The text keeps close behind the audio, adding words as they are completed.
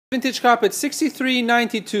Vintage carpet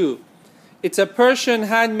 6392. It's a Persian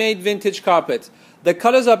handmade vintage carpet. The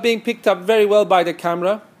colors are being picked up very well by the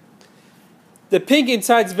camera. The pink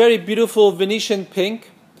inside is very beautiful Venetian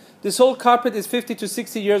pink. This whole carpet is 50 to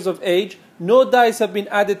 60 years of age. No dyes have been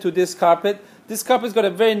added to this carpet. This carpet's got a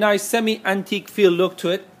very nice semi-antique feel look to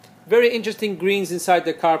it. Very interesting greens inside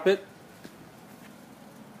the carpet.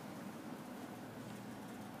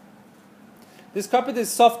 This carpet is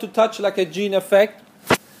soft to touch like a jean effect.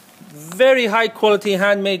 Very high quality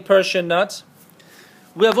handmade Persian nuts.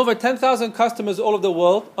 We have over 10,000 customers all over the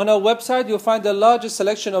world. On our website you'll find the largest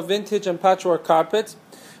selection of vintage and patchwork carpets.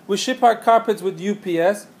 We ship our carpets with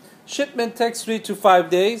UPS. Shipment takes 3 to 5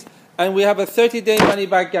 days and we have a 30-day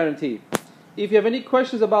money-back guarantee. If you have any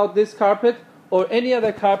questions about this carpet or any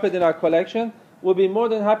other carpet in our collection, we'll be more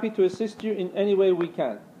than happy to assist you in any way we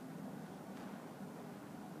can.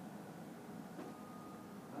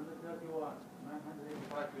 131,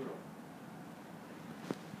 985 euros.